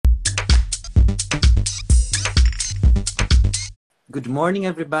Good morning,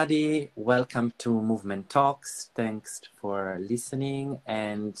 everybody. Welcome to Movement Talks. Thanks for listening.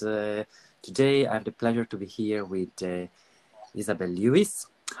 And today I have the pleasure to be here with Isabel Lewis.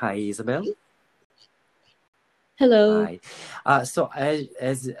 Hi, Isabel. Hello. Hi. So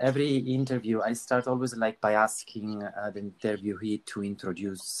as every interview, I start always by asking the interviewee to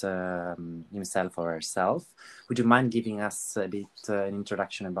introduce himself or herself. Would you mind giving us a bit an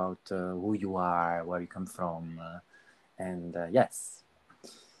introduction about who you are, where you come from, and yes.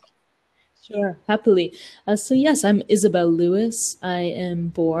 Sure, happily. So yes, I'm Isabel Lewis. I am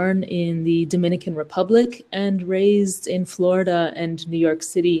born in the Dominican Republic and raised in Florida and New York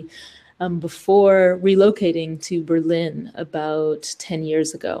City before relocating to Berlin about 10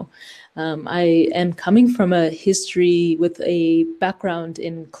 years ago. I am coming from a history with a background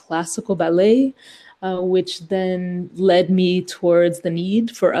in classical ballet, which then led me towards the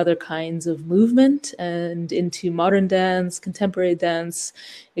need for other kinds of movement and into modern dance, contemporary dance,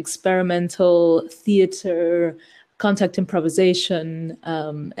 experimental theater, contact improvisation,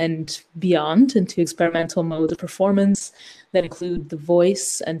 and beyond, into experimental modes of performance that include the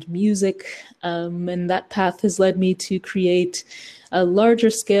voice and music. And that path has led me to create larger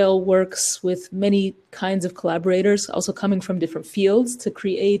scale works with many kinds of collaborators, also coming from different fields, to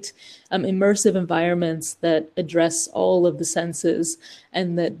create immersive environments that address all of the senses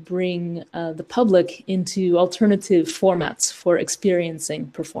and that bring the public into alternative formats for experiencing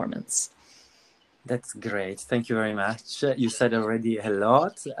performance. That's great. Thank you very much. You said already a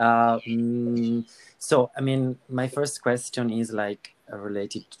lot. So, my first question is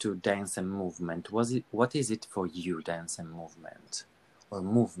related to dance and movement. What is it for you, dance and movement, or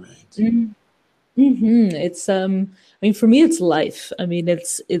movement? It's for me, it's life.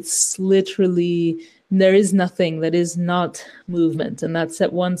 It's literally, there is nothing that is not movement, and that's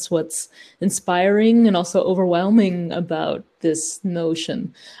at once what's inspiring and also overwhelming about this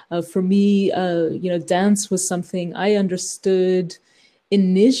notion. For me, dance was something I understood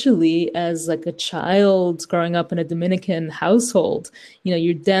initially as like a child growing up in a Dominican household.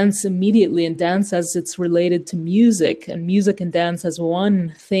 You dance immediately, and dance as it's related to music, and music and dance as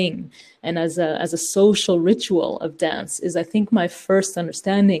one thing, and as a social ritual of dance is, I think, my first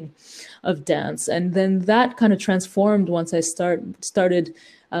understanding of dance. And then that kind of transformed once I started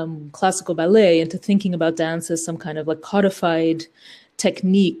classical ballet into thinking about dance as some kind of like codified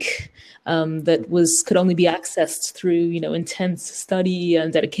technique that could only be accessed through intense study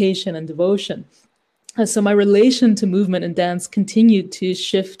and dedication and devotion. So my relation to movement and dance continued to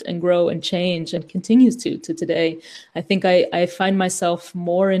shift and grow and change, and continues to today. I think I find myself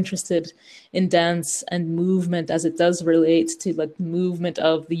more interested in dance and movement as it does relate to like movement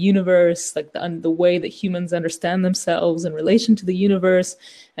of the universe, like the way that humans understand themselves in relation to the universe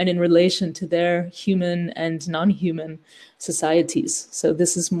and in relation to their human and non-human societies. So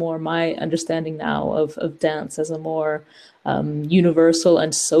this is more my understanding now of dance as a more universal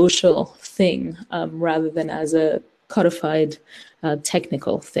and social thing, rather than as a codified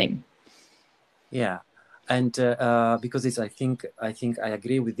technical thing. Yeah, and because I think I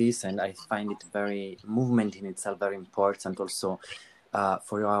agree with this, and I find it movement in itself very important also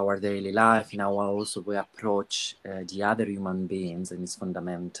for our daily life, and how also we approach the other human beings, and it's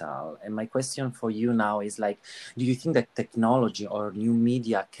fundamental. And my question for you now is do you think that technology or new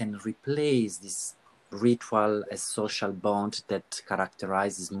media can replace this ritual as social bond that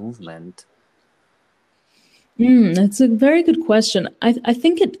characterizes movement? That's a very good question. I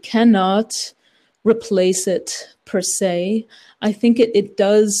think it cannot replace it per se. I think it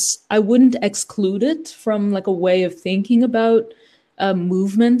does. I wouldn't exclude it from like a way of thinking about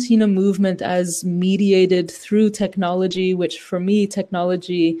movement, movement as mediated through technology, which for me,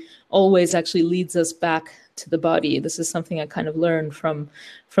 technology always actually leads us back to the body. This is something I kind of learned from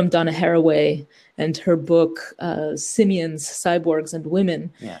Donna Haraway and her book, Simians, Cyborgs, and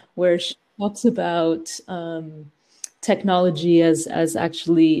Women, where she talks about technology as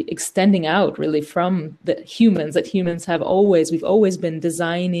actually extending out really from the humans, that we've always been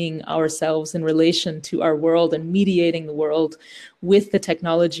designing ourselves in relation to our world and mediating the world with the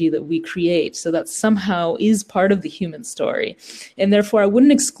technology that we create. So that somehow is part of the human story. And therefore I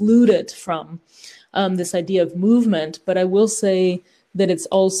wouldn't exclude it from this idea of movement, but I will say that it's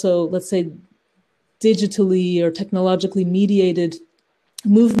also, let's say, digitally or technologically mediated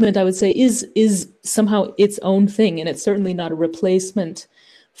movement, I would say, is somehow its own thing, and it's certainly not a replacement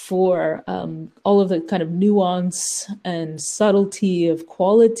for all of the kind of nuance and subtlety of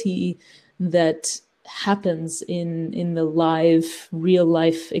quality that happens in the live, real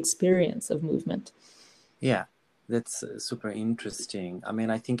life experience of movement. Yeah, that's super interesting.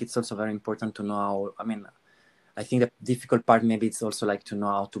 I think it's also very important to know. I think the difficult part maybe it's also like to know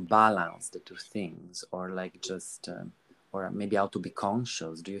how to balance the two things, or like just or maybe how to be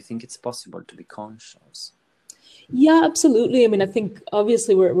conscious. Do you think it's possible to be conscious? Yeah, absolutely. I mean, I think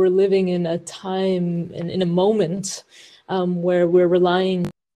obviously we're living in a time and in a moment where we're relying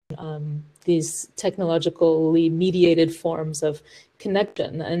on these technologically mediated forms of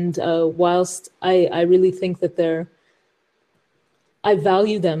connection. And whilst I really think that I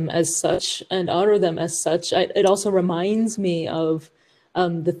value them as such and honor them as such, it also reminds me of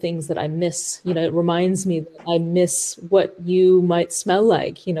the things that I miss. You know, it reminds me that I miss what you might smell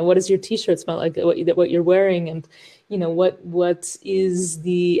like. You know, what does your T-shirt smell like? What you're wearing, and you know, what is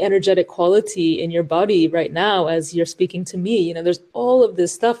the energetic quality in your body right now as you're speaking to me? You know, there's all of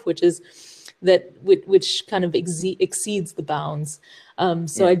this stuff which kind of exceeds the bounds.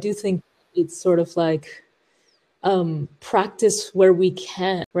 So I do think it's sort of like practice where we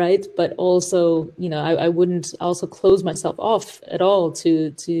can, right? But also, you know, I wouldn't also close myself off at all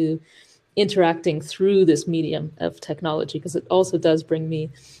to interacting through this medium of technology, because it also does bring me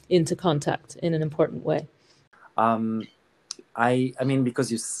into contact in an important way. I mean,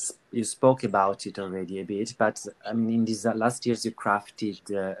 because you spoke about it already a bit, but I mean, in these last years, you crafted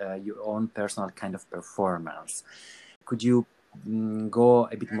your own personal kind of performance. Could you go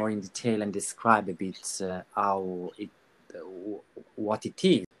a bit more in detail and describe a bit how it, what it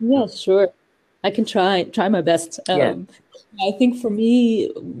is? Yeah, sure. I can try my best. I think for me,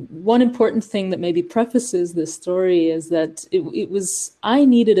 one important thing that maybe prefaces this story is that I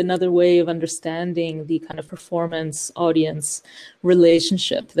needed another way of understanding the kind of performance audience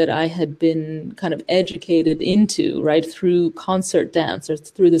relationship that I had been kind of educated into, right, through concert dance, or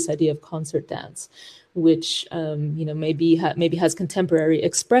through this idea of concert dance, which you know, maybe has contemporary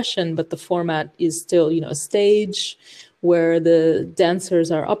expression, but the format is still, you know, a stage where the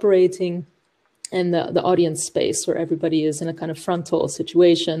dancers are operating, and the audience space where everybody is in a kind of frontal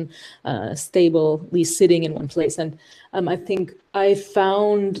situation, stably sitting in one place. And I think I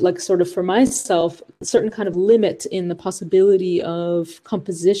found, like, sort of for myself, a certain kind of limit in the possibility of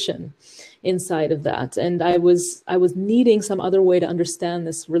composition inside of that. And I was needing some other way to understand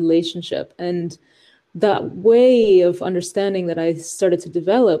this relationship. And that way of understanding that I started to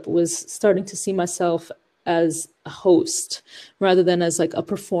develop was starting to see myself as a host rather than as like a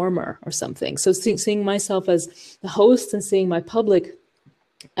performer or something. So seeing myself as the host and seeing my public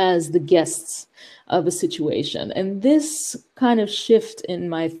as the guests of a situation. And this kind of shift in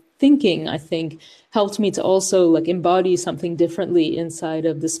my thinking, I think, helped me to also like embody something differently inside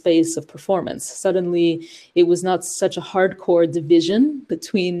of the space of performance. Suddenly, it was not such a hardcore division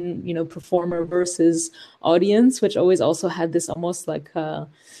between, you know, performer versus audience, which always also had this almost like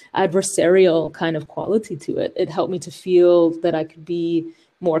adversarial kind of quality to it. It helped me to feel that I could be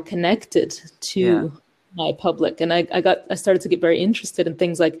more connected to my public. And I started to get very interested in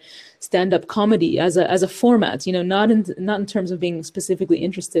things like stand-up comedy as a format, you know, not in terms of being specifically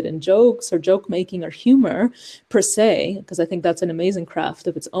interested in jokes or joke making or humor per se, because I think that's an amazing craft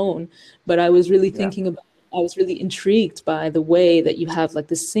of its own. But I was really thinking about, I was really intrigued by the way that you have like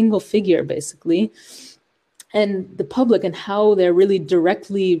this single figure basically, and the public, and how they're really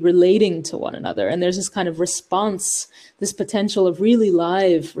directly relating to one another. And there's this kind of response, this potential of really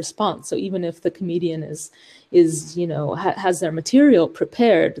live response. So even if the comedian is you know, has their material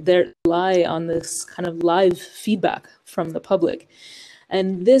prepared, they rely on this kind of live feedback from the public.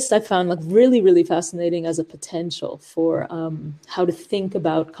 And this I found like really, really fascinating as a potential for how to think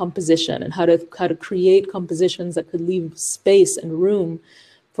about composition, and how to create compositions that could leave space and room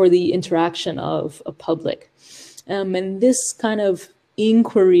for the interaction of a public. And this kind of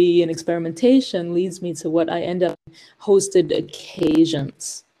inquiry and experimentation leads me to what I end up hosted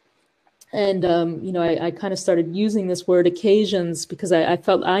occasions. And, you know, I kind of started using this word occasions because I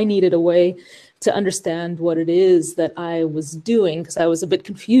felt I needed a way to understand what it is that I was doing, because I was a bit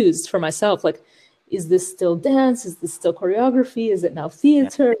confused for myself. Like, is this still dance? Is this still choreography? Is it now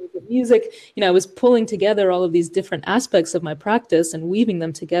theater? Is it music? You know, I was pulling together all of these different aspects of my practice and weaving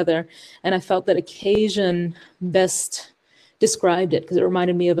them together. And I felt that occasion best described it, because it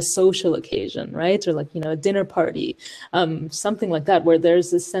reminded me of a social occasion, right? Or like, you know, a dinner party, something like that, where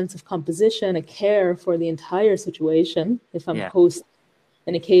there's this sense of composition, a care for the entire situation. If I'm hosting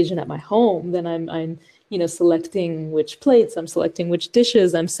an occasion at my home, then I'm you know, selecting which plates, I'm selecting which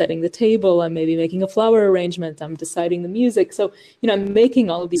dishes, I'm setting the table, I'm maybe making a flower arrangement, I'm deciding the music. So, you know, I'm making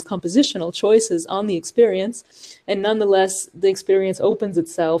all of these compositional choices on the experience, and nonetheless, the experience opens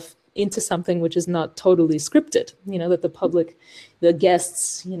itself into something which is not totally scripted, you know, that the public, the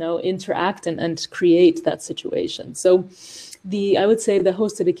guests, you know, interact and create that situation. So I would say the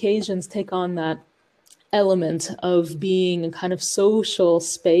hosted occasions take on that element of being a kind of social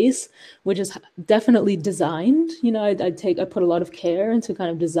space, which is definitely designed. I put a lot of care into kind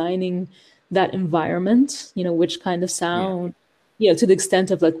of designing that environment, which kind of Yeah. sound, to the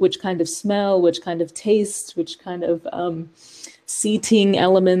extent of like which kind of smell, which kind of taste, which kind of seating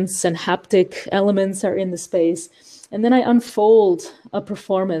elements and haptic elements are in the space. And then I unfold a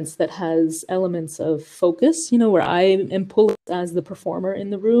performance that has elements of focus, where I am pulled as the performer in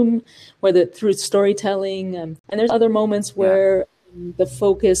the room, whether through storytelling. And there's other moments Yeah. where the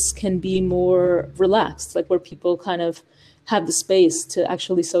focus can be more relaxed, like where people kind of have the space to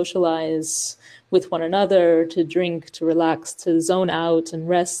actually socialize with one another, to drink, to relax, to zone out and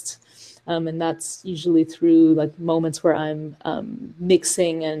rest. And that's usually through like moments where I'm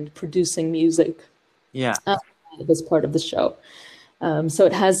mixing and producing music. Yeah. As part of the show. So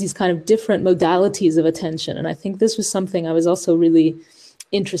it has these kind of different modalities of attention. And I think this was something I was also really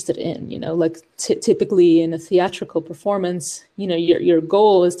interested in, like typically in a theatrical performance, your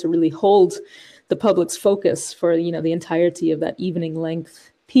goal is to really hold the public's focus for, the entirety of that evening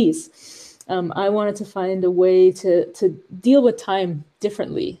length piece. I wanted to find a way to deal with time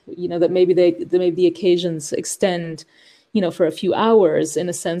differently, that maybe the occasions extend, for a few hours, in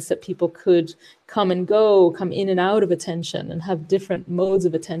a sense that people could come and go, come in and out of attention, and have different modes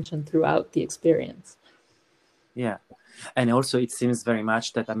of attention throughout the experience. Yeah. And also it seems very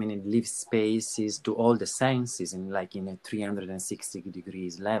much that, it leaves spaces to all the senses in a 360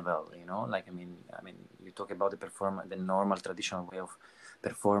 degrees level, you talk about the normal traditional way of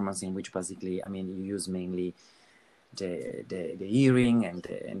performance, in which basically, you use mainly the hearing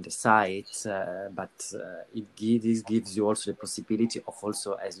and the sight, but this gives you also the possibility of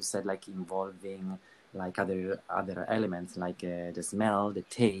also, as you said, like involving like other elements, like the smell, the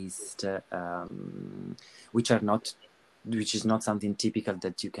taste, which is not something typical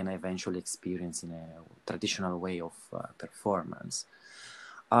that you can eventually experience in a traditional way of performance.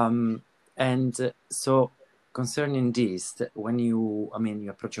 And so concerning this, when you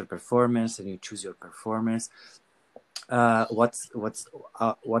approach your performers and you choose your performers, what's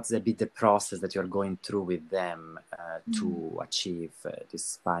a bit the process that you're going through with them to achieve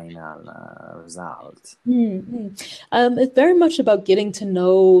this final result? It's very much about getting to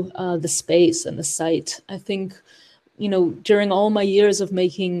know the space and the site. I think, during all my years of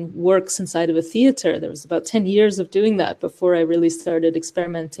making works inside of a theater, there was about 10 years of doing that before I really started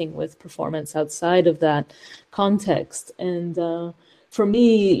experimenting with performance outside of that context. And for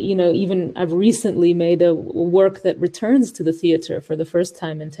me, even I've recently made a work that returns to the theater for the first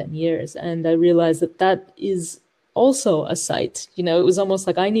time in 10 years. And I realized that is also a site. It was almost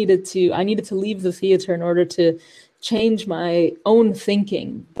like I needed to leave the theater in order to change my own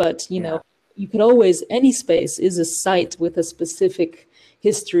thinking. But, you could always, any space is a site with a specific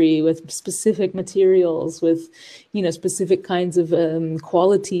history, with specific materials, with, specific kinds of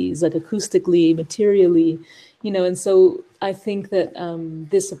qualities, like acoustically, materially, and so I think that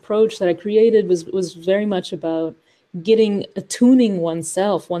this approach that I created was very much about attuning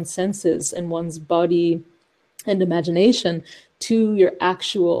oneself, one's senses and one's body and imagination to your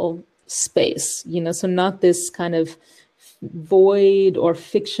actual space, so not this kind of void or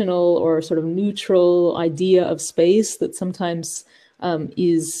fictional or sort of neutral idea of space that sometimes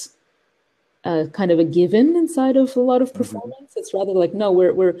is kind of a given inside of a lot of performance. It's rather like,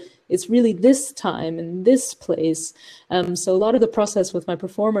 no, it's really this time and this place. So a lot of the process with my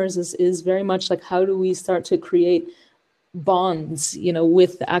performers is very much like, how do we start to create bonds,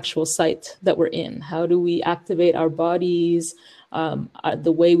 with the actual site that we're in? How do we activate our bodies,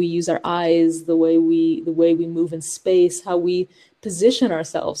 the way we use our eyes, the way we move in space, how we position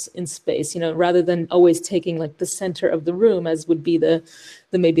ourselves in space, rather than always taking like the center of the room, as would be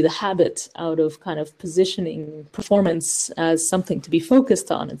maybe the habit out of kind of positioning performance as something to be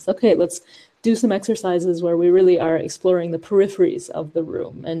focused on. It's okay, let's do some exercises where we really are exploring the peripheries of the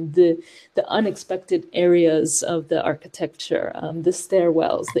room and the unexpected areas of the architecture, the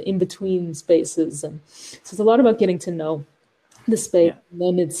stairwells, the in-between spaces. And so it's a lot about getting to know the space. Yeah.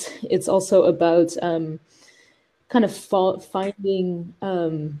 And then it's also about kind of finding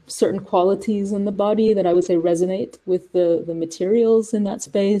certain qualities in the body that I would say resonate with the materials in that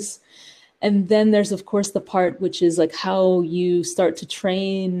space. And then there's, of course, the part which is like how you start to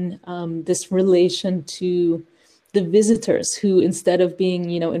train this relation to the visitors who, instead of being,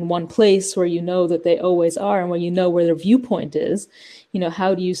 in one place where that they always are and where where their viewpoint is,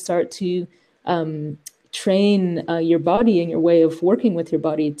 how do you start to train your body and your way of working with your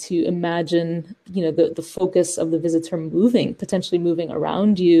body to imagine, the focus of the visitor potentially moving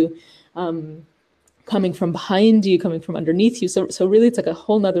around you, coming from behind you, coming from underneath you. So really it's like a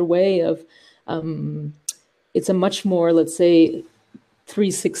whole nother way of it's a much more, let's say,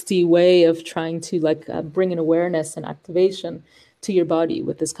 360 way of trying to like bring an awareness and activation to your body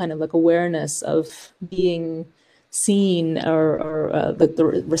with this kind of like awareness of being seen, or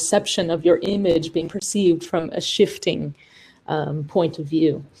the reception of your image being perceived from a shifting point of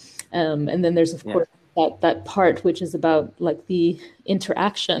view. And then there's, of course, that part which is about like the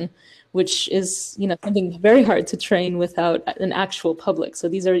interaction, which is, you know, something very hard to train without an actual public. So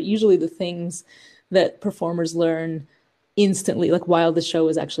these are usually the things that performers learn instantly, like while the show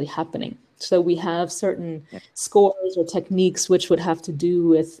is actually happening. So we have certain scores or techniques which would have to do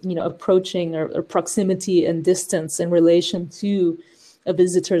with, you know, approaching or proximity and distance in relation to a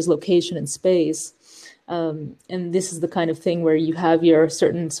visitor's location and space. And this is the kind of thing where you have your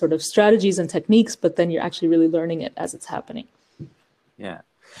certain sort of strategies and techniques, but then you're actually really learning it as it's happening. Yeah.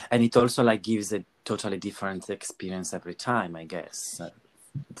 And it also like gives a totally different experience every time, I guess,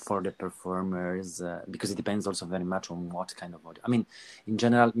 for the performers, because it depends also very much on what kind of audio. I mean, in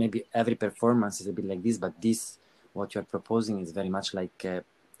general, maybe every performance is a bit like this, but this, what you're proposing, is very much like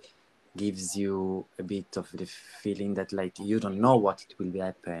gives you a bit of the feeling that like you don't know what it will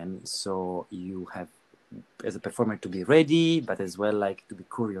happen, so you have as a performer to be ready, but as well like to be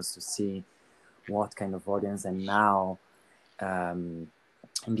curious to see what kind of audience. And now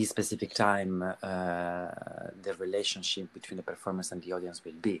in this specific time the relationship between the performers and the audience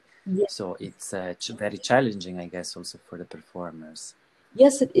will be. So it's very challenging, I guess, also for the performers.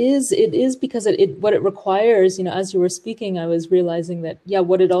 Yes, it is. It is because what it requires, you know, as you were speaking, I was realizing that, yeah,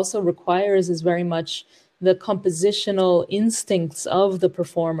 what it also requires is very much the compositional instincts of the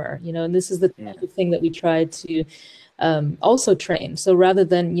performer, you know, and this is the type of thing that we try to also train. So rather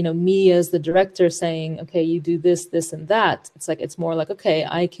than, you know, me as the director saying, okay, you do this, this, and that, it's like, it's more like, okay,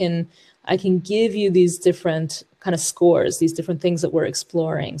 I can give you these different kind of scores, these different things that we're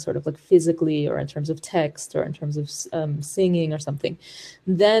exploring, sort of like physically or in terms of text or in terms of singing or something.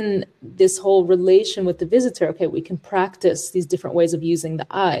 Then this whole relation with the visitor, okay, we can practice these different ways of using the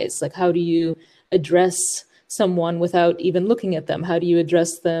eyes. Like, how do you address someone without even looking at them? How do you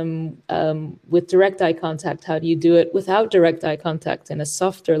address them with direct eye contact? How do you do it without direct eye contact in a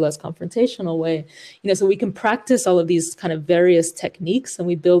softer, less confrontational way? You know, so we can practice all of these kind of various techniques, and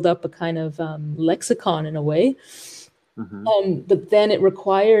we build up a kind of lexicon in a way. But then it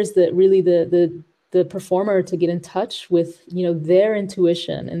requires that really the performer to get in touch with, you know, their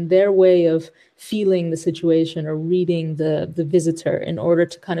intuition and their way of feeling the situation or reading the visitor in order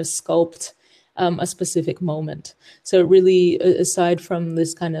to kind of sculpt a specific moment. So really, aside from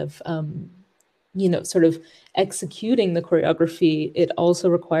this kind of, you know, sort of executing the choreography, it also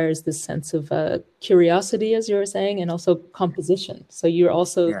requires this sense of curiosity, as you were saying, and also composition. So you're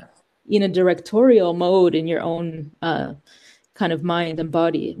also in a directorial mode in your own kind of mind and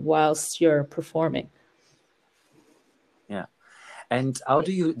body whilst you're performing. Yeah. And how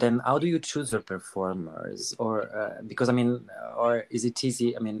do you choose your performers? Or because I mean, or is it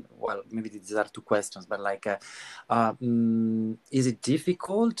easy? I mean, well, maybe these are two questions, but like, is it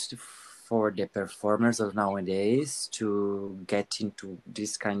difficult for the performers of nowadays to get into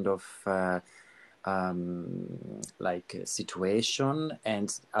this kind of like situation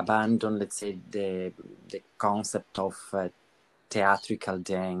and abandon, let's say, the concept of theatrical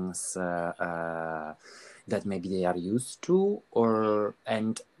dance that maybe they are used to,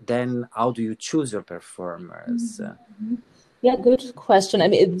 and then how do you choose your performers? Yeah, good question. I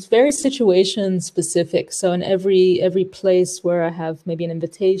mean, it's very situation specific. So in every place where I have maybe an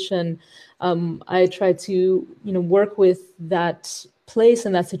invitation, I try to, you know, work with that place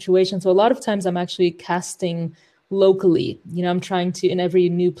and that situation. So a lot of times I'm actually casting locally. You know, I'm trying to, in every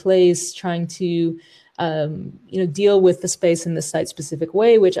new place, trying to you know, deal with the space in the site-specific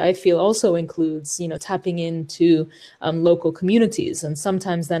way, which I feel also includes, you know, tapping into local communities. And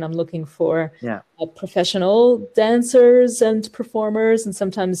sometimes then I'm looking for professional dancers and performers, and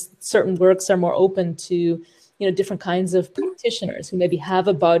sometimes certain works are more open to, you know, different kinds of practitioners who maybe have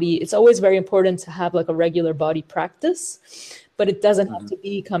a body. It's always very important to have like a regular body practice, but it doesn't have to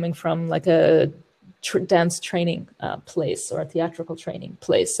be coming from like a dance training place or a theatrical training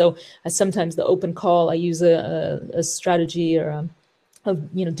place. So sometimes the open call, I use a strategy or of,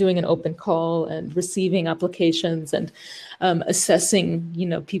 you know, doing an open call and receiving applications and assessing, you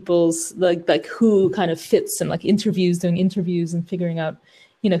know, people's like who kind of fits, and like doing interviews and figuring out,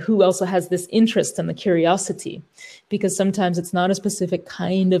 you know, who also has this interest and the curiosity, because sometimes it's not a specific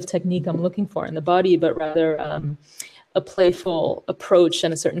kind of technique I'm looking for in the body, but rather a playful approach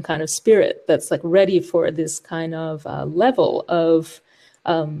and a certain kind of spirit that's like ready for this kind of level of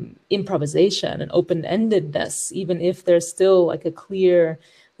improvisation and open-endedness, even if there's still like a clear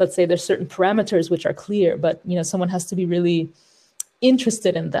let's say there's certain parameters which are clear, but someone has to be really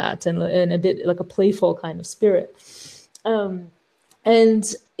interested in that and a bit like a playful kind of spirit. And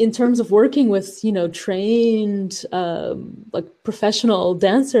in terms of working with, trained, like professional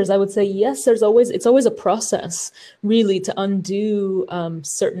dancers, I would say, yes, it's always a process really to undo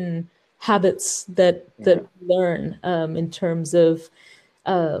certain habits that learn in terms of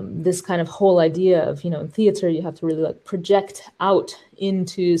this kind of whole idea of, in theater, you have to really like project out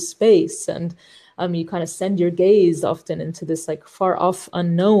into space, and you kind of send your gaze often into this like far off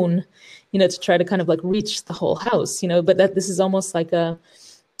unknown, to try to kind of like reach the whole house, but that this is almost like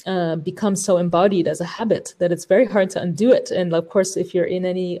becomes so embodied as a habit that it's very hard to undo it. And of course, if you're in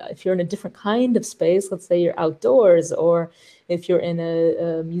a different kind of space, let's say you're outdoors, or if you're in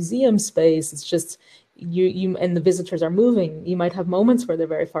a museum space, it's just you and the visitors are moving. You might have moments where they're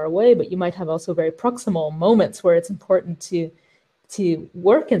very far away, but you might have also very proximal moments where it's important to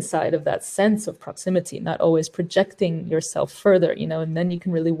work inside of that sense of proximity, not always projecting yourself further, and then you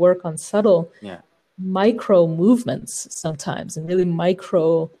can really work on subtle micro movements sometimes, and really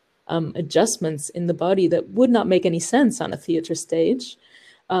micro adjustments in the body that would not make any sense on a theater stage,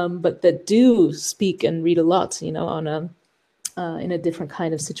 but that do speak and read a lot, in a different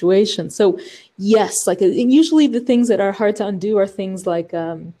kind of situation. So yes, like usually the things that are hard to undo are things like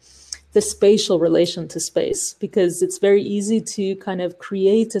the spatial relation to space, because it's very easy to kind of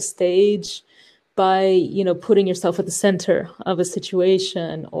create a stage by, putting yourself at the center of a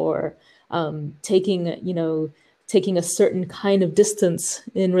situation, or taking a certain kind of distance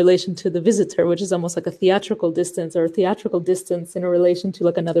in relation to the visitor, which is almost like a theatrical distance, or a theatrical distance in a relation to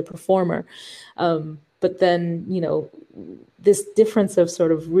like another performer. But then, this difference of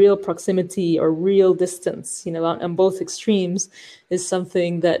sort of real proximity or real distance, on both extremes, is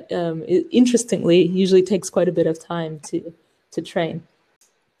something that interestingly usually takes quite a bit of time to train.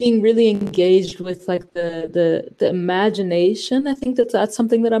 Being really engaged with like the imagination, I think that's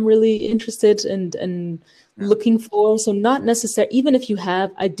something that I'm really interested and looking for. So not necessarily, even if you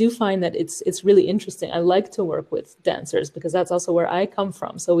have, I do find that it's really interesting. I like to work with dancers because that's also where I come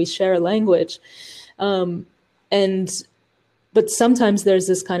from. So we share a language. But sometimes there's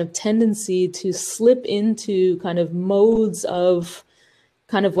this kind of tendency to slip into kind of modes of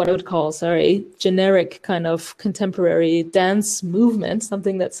kind of what I would call, generic kind of contemporary dance movement,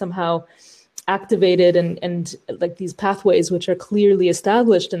 something that's somehow activated and like these pathways which are clearly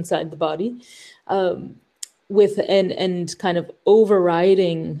established inside the body, with and kind of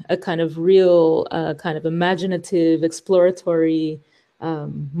overriding a kind of real kind of imaginative, exploratory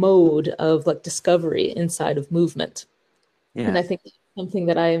mode of like discovery inside of movement. And I think something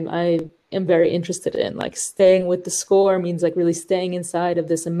that I am very interested in, like staying with the score means like really staying inside of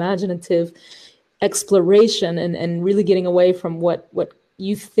this imaginative exploration and really getting away from what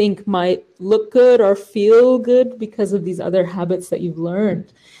you think might look good or feel good because of these other habits that you've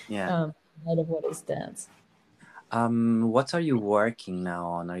learned out of what is dance. What are you working now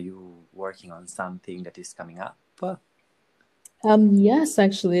on? Are you working on something that is coming up? Yes,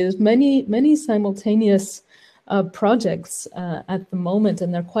 actually, there's many simultaneous projects at the moment,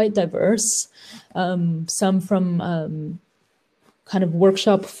 and they're quite diverse. Some from kind of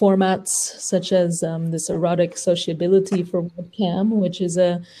workshop formats, such as this erotic sociability for webcam, which is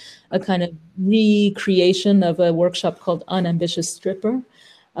a kind of recreation of a workshop called Unambitious Stripper,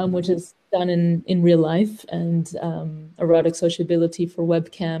 which is done in real life. And erotic sociability for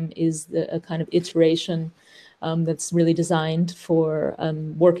webcam is a kind of iteration that's really designed for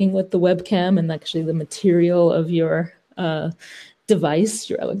working with the webcam and actually the material of your device,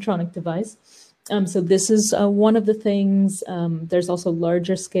 your electronic device. So this is one of the things. There's also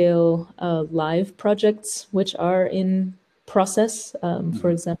larger scale live projects which are in process. For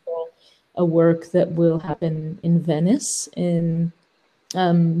example, a work that will happen in Venice in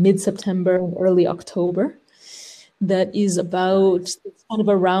mid-September, early October, that is about, it's kind of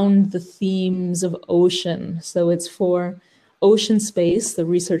around the themes of ocean. So it's for Ocean Space, the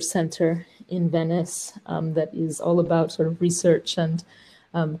research center in Venice, that is all about sort of research and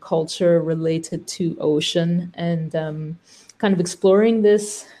culture related to ocean, and kind of exploring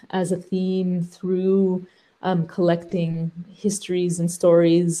this as a theme through collecting histories and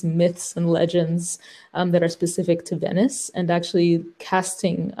stories, myths and legends that are specific to Venice, and actually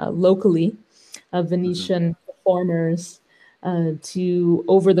casting locally Venetian performers to,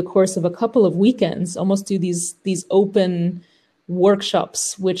 over the course of a couple of weekends, almost do these open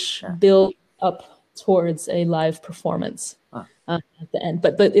workshops which build up towards a live performance at the end.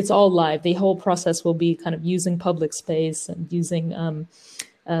 But it's all live. The whole process will be kind of using public space and using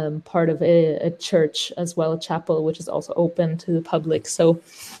part of a church as well, a chapel, which is also open to the public. So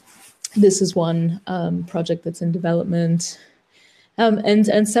this is one project that's in development,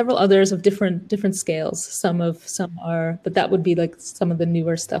 and several others of different scales. Some are, but that would be like some of the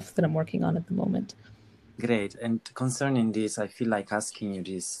newer stuff that I'm working on at the moment. Great. And concerning this, I feel like asking you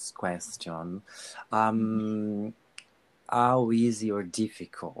this question. How easy or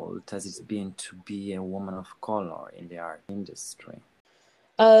difficult has it been to be a woman of color in the art industry?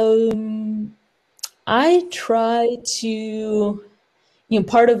 I try to,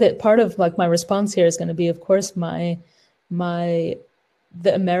 part of like my response here is going to be, of course, the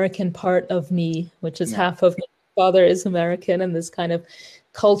American part of me, which is half of my father is American, and this kind of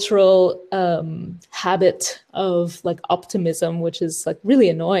cultural habit of like optimism, which is like really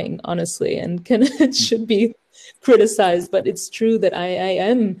annoying, honestly, and it should be criticized. But it's true that I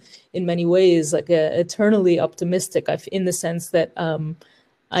am in many ways like eternally optimistic. In the sense that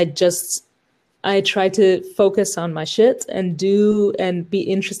I try to focus on my shit and be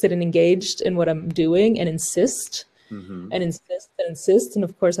interested and engaged in what I'm doing, and insist. And insist. And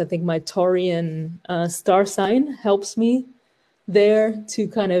of course, I think my Taurian star sign helps me there to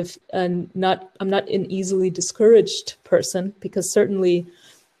kind of I'm not an easily discouraged person, because certainly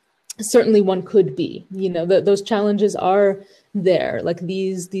one could be, those challenges are there. Like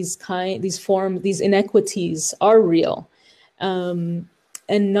these inequities are real. And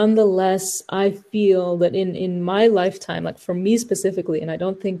nonetheless, I feel that in my lifetime, like for me specifically, and I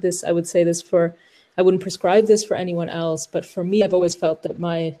don't think I wouldn't prescribe this for anyone else, but for me, I've always felt that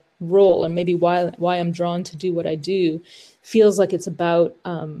my role, and maybe why I'm drawn to do what I do, feels like it's about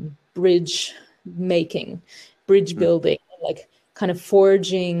bridge building, like kind of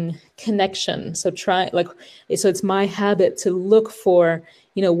forging connection. So it's my habit to look for,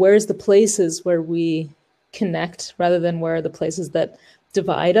 where's the places where we connect rather than where are the places that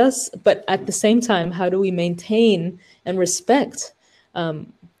divide us. But at the same time, how do we maintain and respect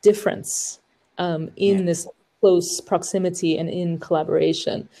difference in this close proximity and in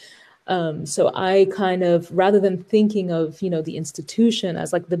collaboration? So I kind of, rather than thinking of, the institution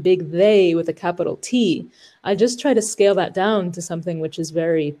as like the big they with a capital T, I just try to scale that down to something which is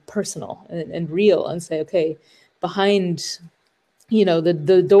very personal and real, and say, okay, behind,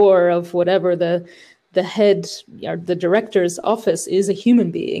 the door of whatever the head or the director's office is a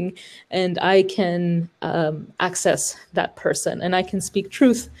human being, and I can access that person, and I can speak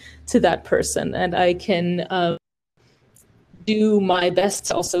truth to that person, and I can do my best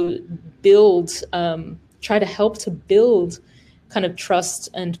to also try to help to build kind of trust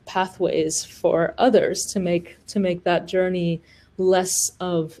and pathways for others to make that journey less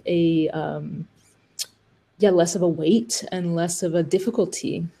of a weight and less of a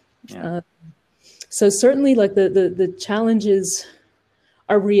difficulty. So certainly, like the challenges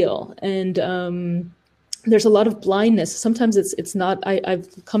are real, and there's a lot of blindness. Sometimes it's not. I've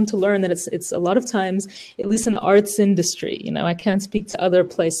come to learn that it's a lot of times, at least in the arts industry. I can't speak to other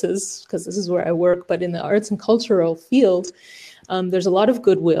places because this is where I work, but in the arts and cultural field, there's a lot of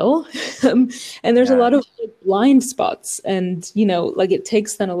goodwill, and there's a lot of blind spots, and like it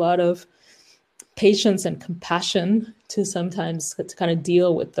takes then a lot of patience and compassion to sometimes to kind of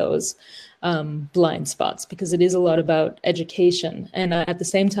deal with those blind spots, because it is a lot about education. And at the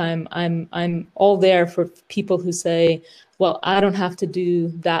same time, I'm all there for people who say, well, I don't have to do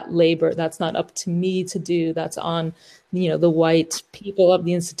that labor. That's not up to me to do. That's on, the white people of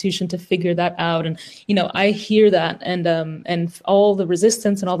the institution to figure that out. And, I hear that, and all the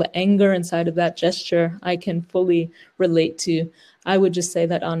resistance and all the anger inside of that gesture, I can fully relate to. I would just say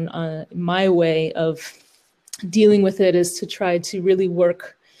that on my way of dealing with it is to try to really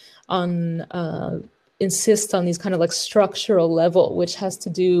work on, insist on these kind of like structural level, which has to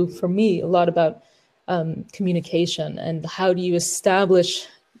do for me a lot about communication, and how do you establish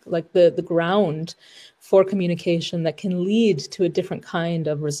like the ground for communication that can lead to a different kind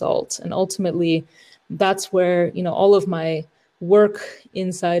of result. And ultimately, that's where, all of my work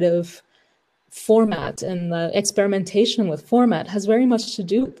inside of format and the experimentation with format has very much to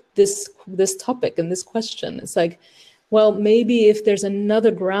do with this topic and this question. It's like, well, maybe if there's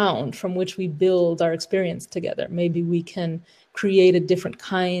another ground from which we build our experience together, maybe we can create a different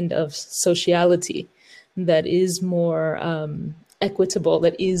kind of sociality that is more equitable,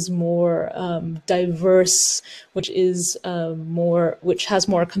 that is more diverse, which has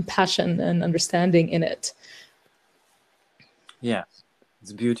more compassion and understanding in it. Yeah,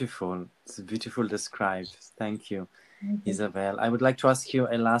 it's beautiful. It's beautiful described. Thank you, Isabelle. I would like to ask you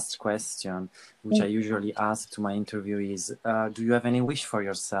a last question, which I usually ask to my interviewees. Do you have any wish for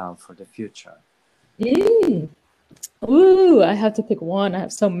yourself for the future? Ooh, I have to pick one. I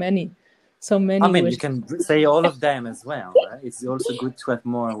have so many, so I many mean, you wishes. can say all of them as well, right? It's also good to have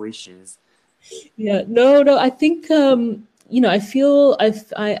more wishes. Yeah, no. I think I feel I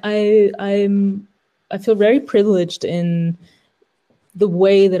feel very privileged in the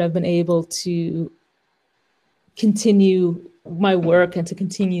way that I've been able to continue my work and to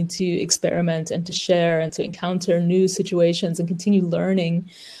continue to experiment and to share and to encounter new situations and continue learning.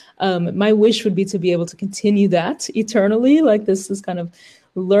 My wish would be to be able to continue that eternally. Like, this is kind of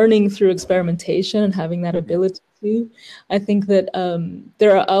learning through experimentation and having that ability to. I think that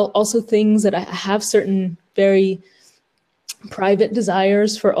there are also things that I have certain very private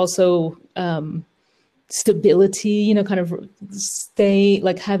desires for, also stability, kind of stay,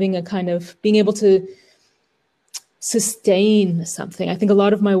 like having a kind of being able to sustain something. I think a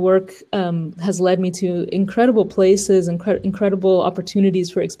lot of my work has led me to incredible places, incredible opportunities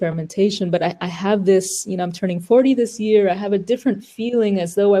for experimentation. But I have this, I'm turning 40 this year. I have a different feeling,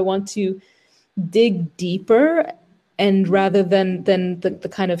 as though I want to dig deeper, and rather than the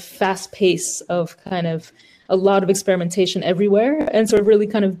kind of fast pace of kind of a lot of experimentation everywhere, and sort of really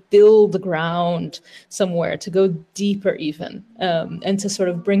kind of build the ground somewhere to go deeper even, and to sort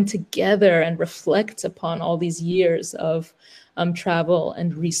of bring together and reflect upon all these years of travel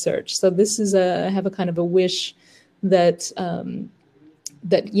and research. So this is I have a kind of a wish that my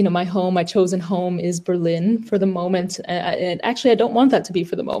chosen home is Berlin for the moment. And actually, I don't want that to be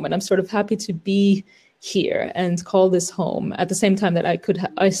for the moment. I'm sort of happy to be here and call this home, at the same time that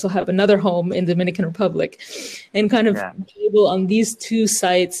I still have another home in the Dominican Republic, and kind of be able on these two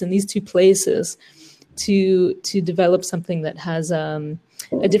sites and these two places to develop something that has a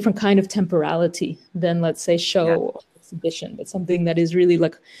different kind of temporality than, let's say, show or exhibition, but something that is really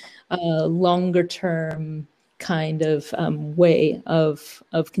like a longer term kind of way of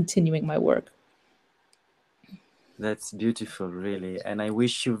continuing my work. That's beautiful, really. And I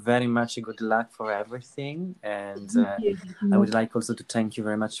wish you very much good luck for everything. And I would like also to thank you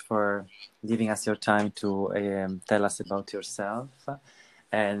very much for giving us your time to tell us about yourself.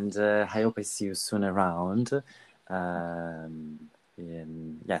 And I hope I see you soon around.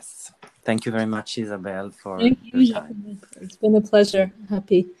 Yes. Thank you very much, Isabel, for your time. It's been a pleasure.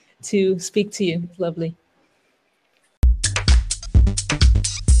 Happy to speak to you. It's lovely.